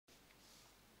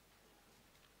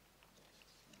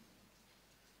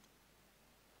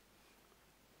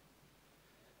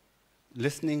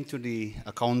listening to the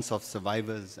accounts of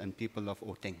survivors and people of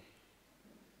Oting,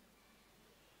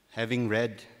 having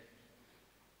read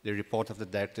the report of the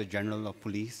Director General of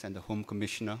Police and the Home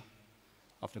Commissioner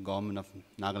of the Government of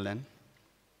Nagaland,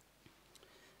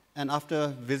 and after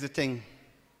visiting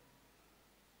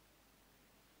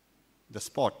the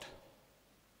spot,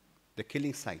 the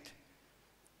killing site,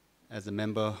 as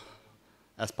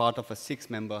part of a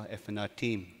 6-member FNR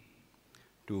team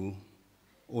to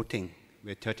Oting,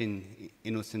 where 13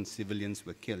 innocent civilians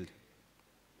were killed.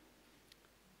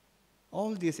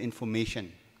 All this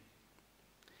information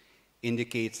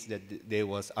indicates that there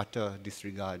was utter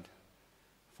disregard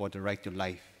for the right to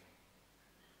life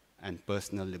and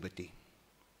personal liberty.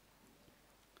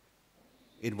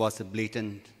 It was a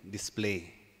blatant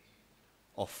display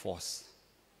of force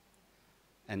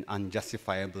and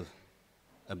unjustifiable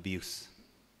abuse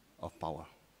of power.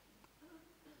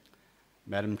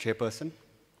 Madam Chairperson,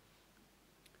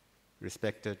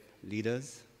 respected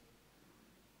leaders,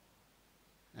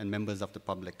 and members of the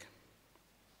public,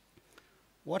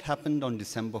 what happened on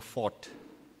December 4th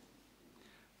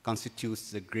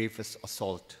constitutes the gravest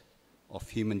assault of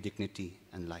human dignity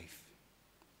and life.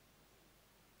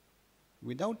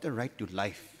 Without the right to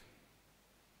life,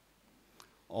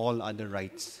 all other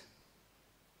rights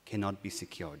cannot be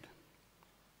secured.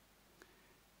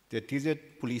 The TZ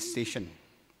police station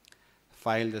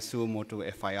filed a suo motu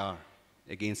FIR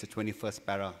against the 21st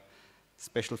Para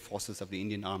Special Forces of the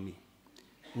Indian Army,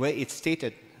 where it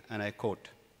stated, and I quote,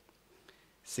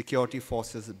 "Security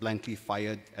forces blindly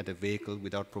fired at a vehicle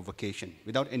without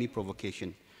any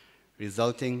provocation,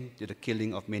 resulting in the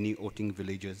killing of many Oting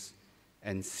villagers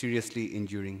and seriously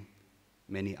injuring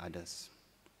many others,"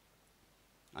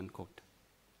 unquote.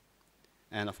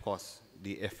 And of course,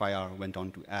 the FIR went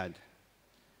on to add,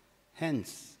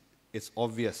 "Hence, it's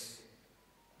obvious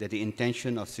that the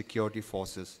intention of security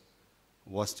forces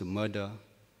was to murder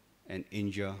and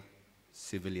injure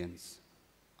civilians,"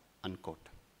 unquote.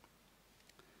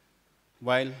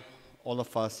 While all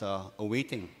of us are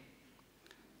awaiting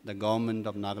the government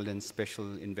of Nagaland's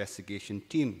special investigation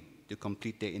team to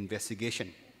complete their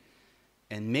investigation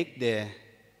and make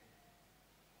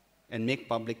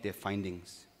public their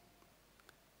findings,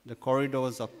 the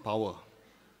corridors of power,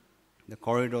 the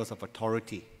corridors of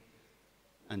authority,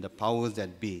 and the powers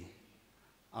that be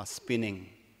are spinning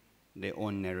their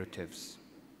own narratives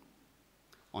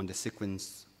on the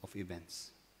sequence of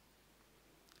events.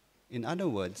 In other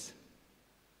words,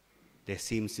 there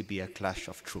seems to be a clash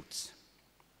of truths.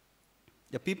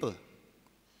 The people,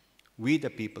 we the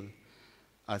people,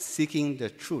 are seeking the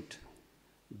truth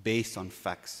based on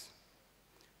facts,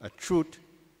 a truth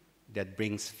that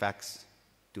brings facts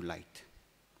to light.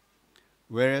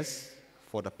 Whereas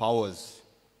for the powers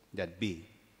that be,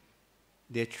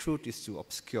 their truth is to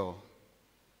obscure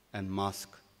and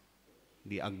mask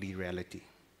the ugly reality,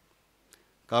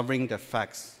 covering the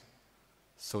facts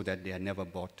so that they are never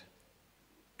brought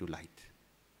to light.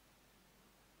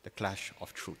 The clash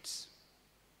of truths.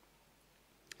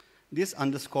 This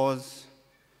underscores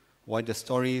why the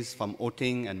stories from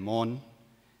Oting and Mon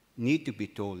need to be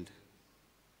told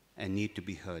and need to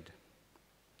be heard.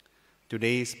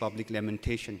 Today's public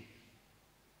lamentation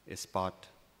is part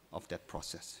of that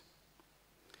process.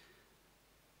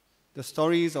 The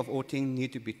stories of Oting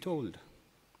need to be told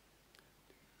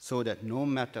so that no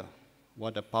matter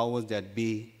what the powers that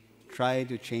be try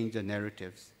to change the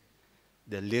narratives,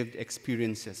 the lived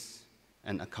experiences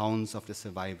and accounts of the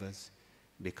survivors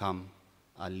become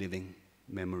our living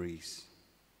memories.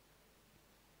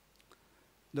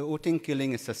 The Oting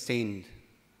killing is sustained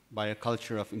by a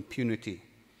culture of impunity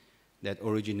that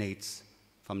originates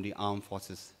from the Armed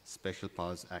Forces Special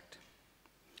Powers Act.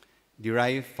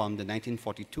 Derived from the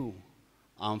 1942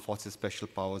 Armed Forces Special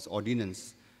Powers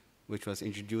Ordinance, which was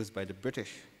introduced by the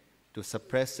British to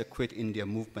suppress the Quit India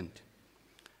movement,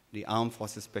 the Armed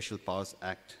Forces Special Powers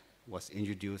Act was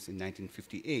introduced in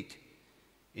 1958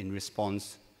 in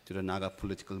response to the Naga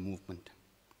political movement.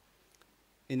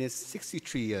 In its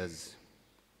 63 years,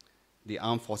 the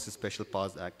Armed Forces Special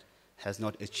Powers Act has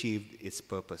not achieved its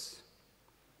purpose.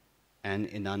 And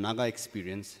in our Naga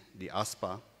experience, the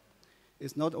ASPA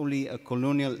is not only a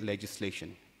colonial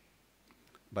legislation,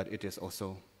 but it is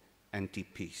also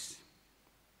anti-peace.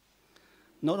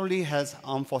 Not only has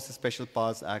Armed Forces Special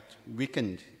Powers Act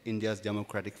weakened India's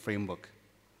democratic framework,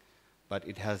 but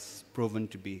it has proven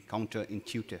to be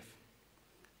counterintuitive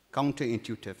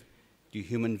to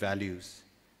human values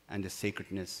and the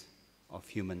sacredness of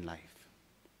human life.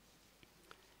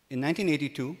 In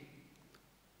 1982,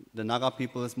 the Naga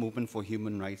People's Movement for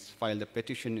Human Rights filed a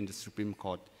petition in the Supreme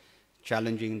Court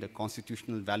challenging the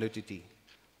constitutional validity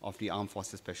of the Armed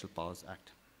Forces Special Powers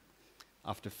Act.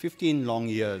 After 15 long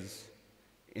years,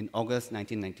 in August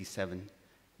 1997,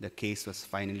 the case was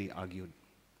finally argued.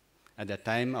 At that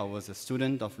time, I was a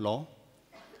student of law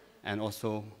and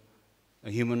also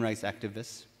a human rights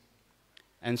activist.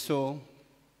 And so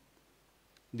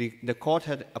the court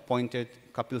had appointed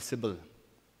Kapil Sibal,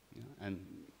 and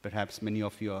perhaps many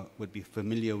of you would be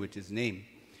familiar with his name.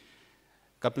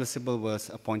 Kapil Sibal was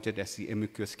appointed as the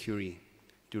amicus curiae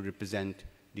to represent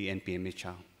the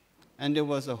NPMHR. And there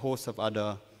was a host of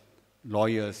other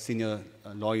lawyers, senior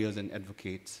lawyers and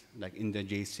advocates like Inder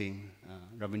Jay Singh,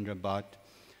 Ravindra Bhatt,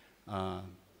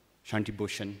 Shanti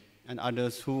Bhushan, and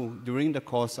others who, during the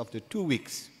course of the 2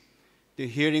 weeks, the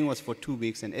hearing was for 2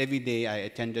 weeks, and every day I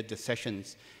attended the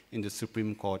sessions in the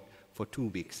Supreme Court for 2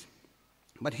 weeks.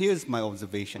 But here's my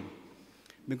observation,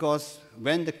 because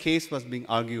when the case was being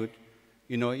argued,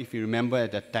 you know, if you remember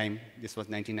at that time, this was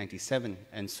 1997,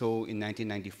 and so in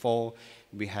 1994,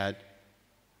 we had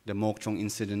the Mokchong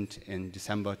incident in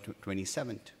December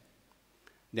 27th.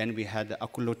 Then we had the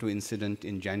Akuloto incident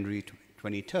in January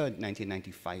 23rd,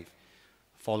 1995,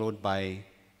 followed by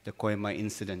the Kohima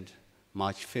incident,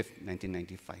 March 5th,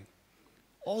 1995.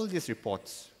 All these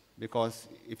reports, because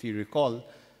if you recall,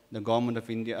 the government of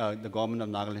India, the government of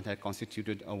Nagaland had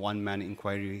constituted a one-man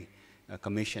inquiry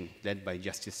commission led by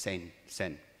Justice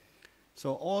Sen.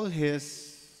 So all the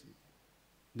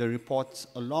reports,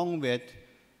 along with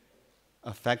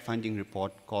a fact-finding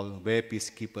report called Where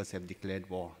Peacekeepers Have Declared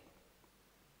War,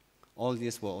 all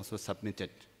these were also submitted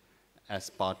as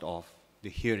part of the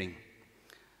hearing.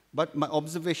 But my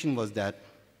observation was that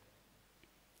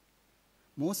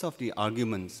most of the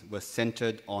arguments were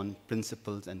centered on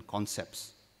principles and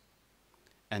concepts,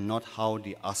 and not how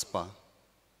the ASPA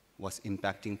was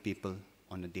impacting people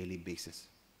on a daily basis.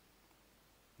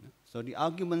 So the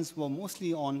arguments were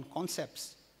mostly on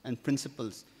concepts and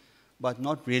principles, but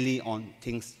not really on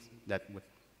things that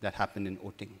happened in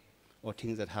Oting, or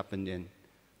things that happened in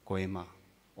Kohima,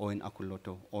 or in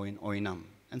Akuloto, or in Oinam,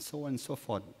 and so on and so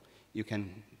forth. You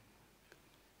can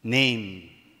name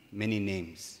many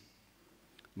names,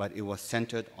 but it was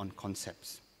centered on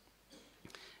concepts.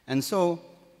 And so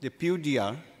the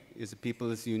PUDR is the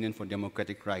People's Union for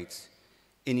Democratic Rights.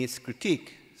 In its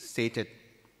critique, stated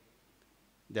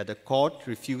that the court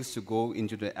refused to go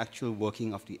into the actual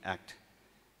working of the act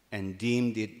and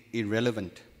deemed it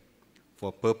irrelevant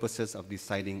for purposes of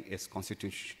deciding its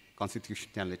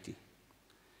constitutionality.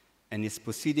 And its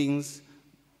proceedings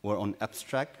were on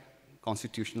abstract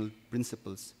constitutional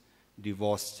principles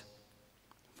divorced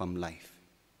from life.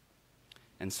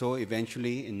 And so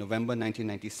eventually, in November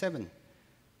 1997,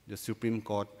 the Supreme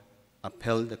Court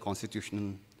upheld the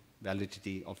constitutional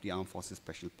validity of the Armed Forces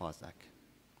Special Powers Act.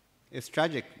 It's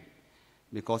tragic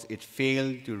because it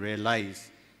failed to realize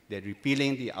that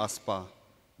repealing the ASPA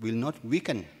will not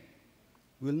weaken.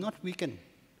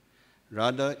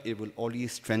 Rather, it will only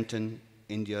strengthen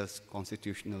India's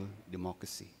constitutional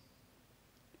democracy.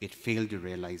 It failed to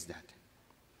realize that.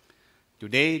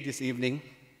 Today, this evening,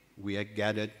 we are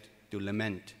gathered to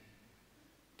lament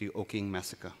the Oting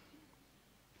massacre.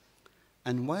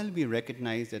 And while we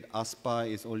recognize that ASPA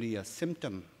is only a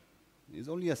symptom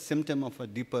of a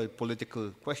deeper political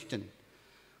question,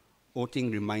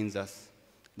 Oting reminds us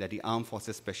that the Armed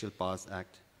Forces Special Powers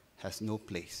Act has no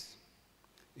place.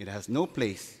 It has no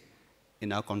place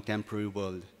in our contemporary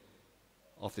world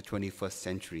of the 21st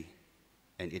century,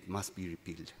 and it must be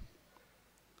repealed.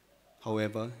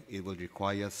 However, it will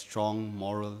require strong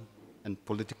moral and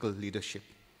political leadership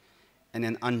and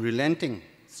an unrelenting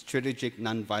strategic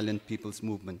nonviolent people's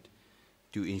movement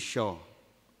to ensure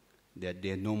that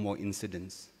there are no more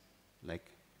incidents like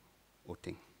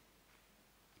Oting.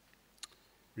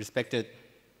 Respected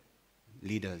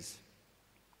leaders,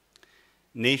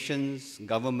 nations,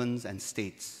 governments, and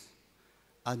states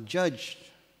are judged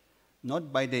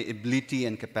not by their ability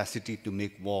and capacity to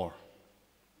make war.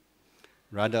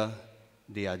 Rather,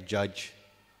 they are judged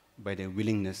by their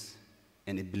willingness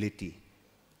and ability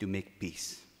to make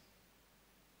peace.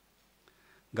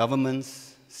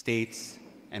 Governments, states,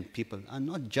 and people are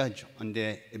not judged on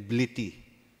their ability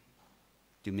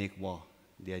to make war.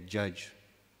 They are judged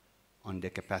on their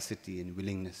capacity and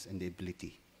willingness and the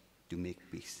ability to make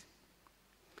peace.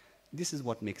 This is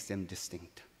what makes them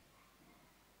distinct.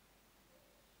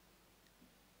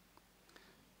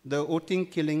 The Oting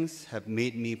killings have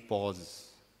made me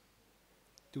pause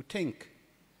to think,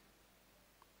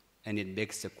 and it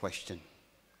begs the question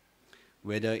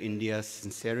whether India's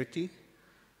sincerity,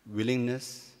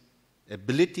 willingness,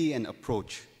 ability, and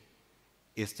approach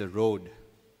is the road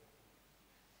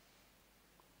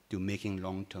to making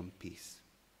long-term peace.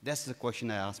 That's the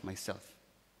question I ask myself.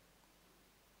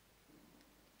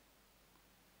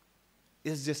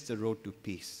 Is this the road to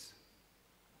peace?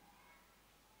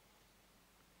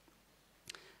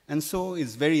 And so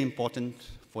it's very important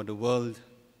for the world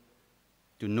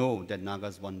to know that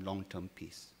Nagas want long-term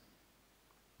peace.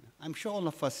 I'm sure all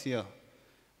of us here,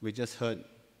 we just heard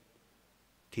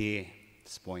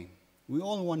Thie's point. We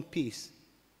all want peace.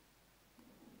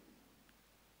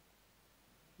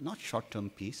 Not short-term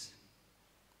peace.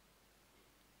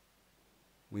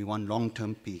 We want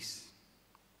long-term peace.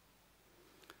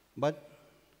 But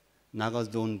Nagas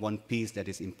don't want peace that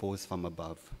is imposed from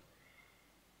above.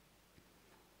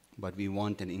 But we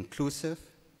want an inclusive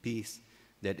peace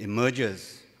that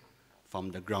emerges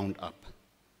from the ground up,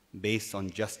 based on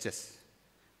justice,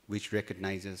 which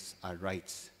recognizes our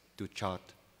rights to chart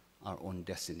our own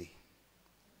destiny.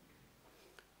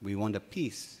 We want a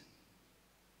peace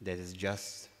that is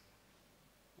just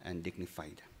and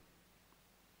dignified.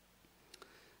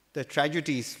 The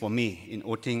tragedies for me in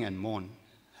Oting and Mon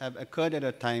have occurred at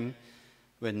a time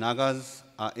when Nagas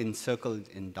are encircled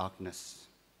in darkness.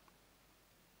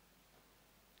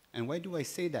 And why do I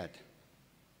say that?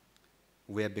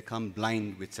 We have become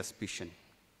blind with suspicion,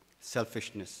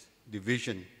 selfishness,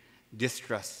 division,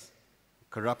 distrust,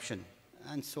 corruption,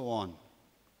 and so on.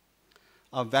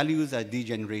 Our values are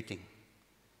degenerating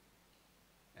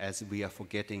as we are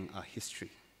forgetting our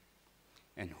history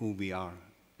and who we are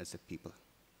as a people.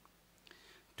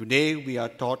 Today, we are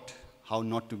taught how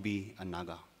not to be a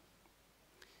Naga,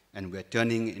 and we are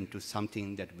turning into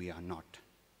something that we are not.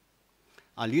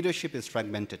 Our leadership is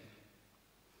fragmented,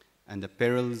 and the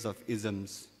perils of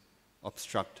isms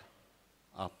obstruct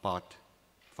our path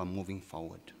from moving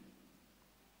forward.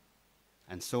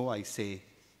 And so I say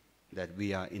that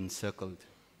we are encircled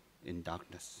in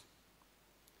darkness.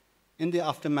 In the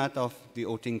aftermath of the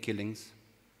Oting killings,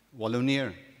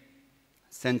 Wallonia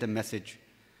sent a message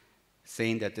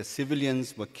saying that the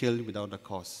civilians were killed without a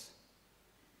cause,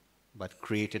 but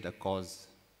created a cause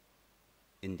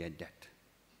in their death.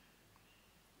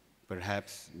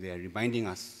 Perhaps they are reminding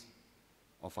us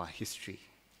of our history.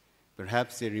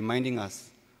 Perhaps they're reminding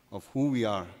us of who we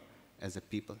are as a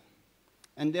people.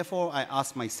 And therefore, I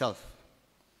ask myself,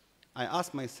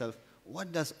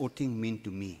 what does Oting mean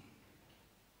to me?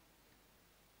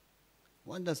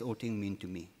 What does Oting mean to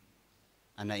me?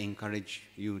 And I encourage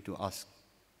you to ask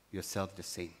yourself the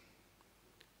same.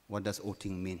 What does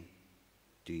Oting mean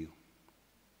to you?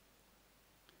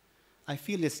 I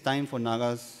feel it's time for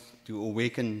Nagas to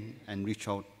awaken and reach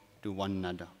out to one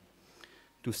another,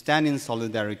 to stand in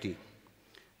solidarity,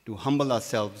 to humble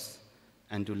ourselves,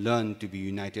 and to learn to be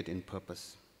united in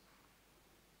purpose.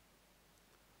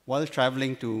 While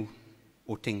traveling to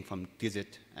Oting from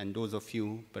Tizit, and those of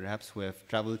you perhaps who have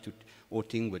traveled to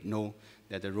Oting would know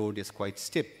that the road is quite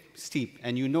steep,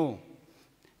 and you know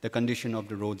the condition of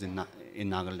the roads in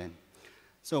Nagaland.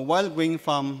 So while going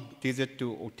from Tizit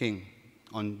to Oting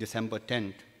on December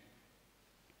 10th,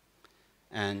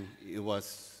 and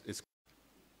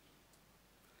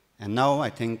and now I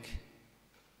think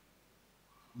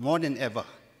more than ever,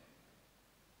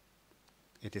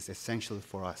 it is essential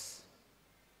for us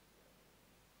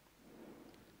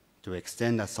to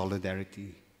extend our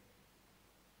solidarity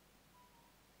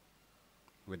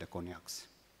with the Konyaks.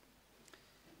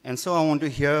 And so I want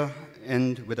to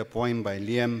end with a poem by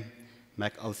Liam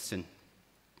McAlston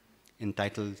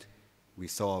entitled, "We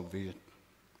Saw a Vision."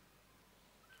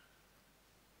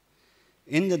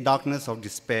 In the darkness of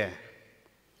despair,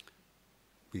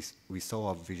 we saw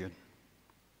a vision.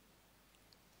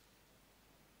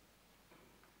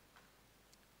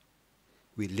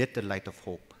 We lit the light of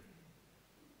hope,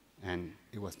 and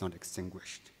it was not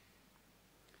extinguished.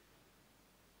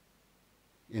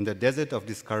 In the desert of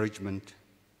discouragement,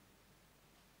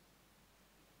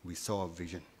 we saw a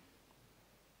vision.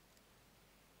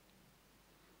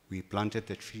 We planted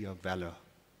the tree of valor,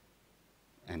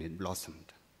 and it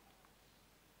blossomed.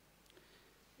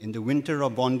 In the winter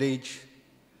of bondage,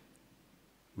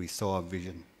 we saw a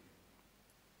vision.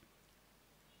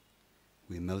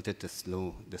 We melted the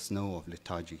snow of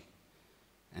lethargy,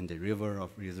 and the river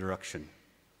of resurrection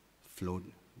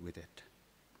flowed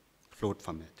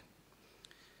from it.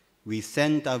 We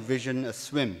sent our vision a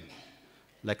swim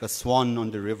like a swan on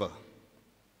the river.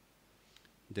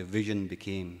 The vision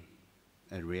became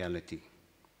a reality.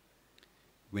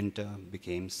 Winter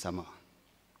became summer.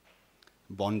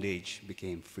 Bondage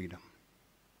became freedom.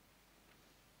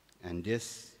 And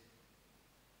this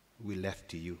we left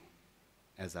to you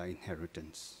as our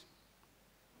inheritance.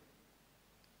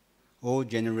 O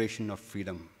generation of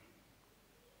freedom,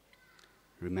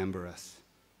 remember us,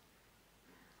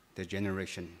 the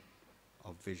generation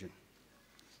of vision.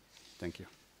 Thank you.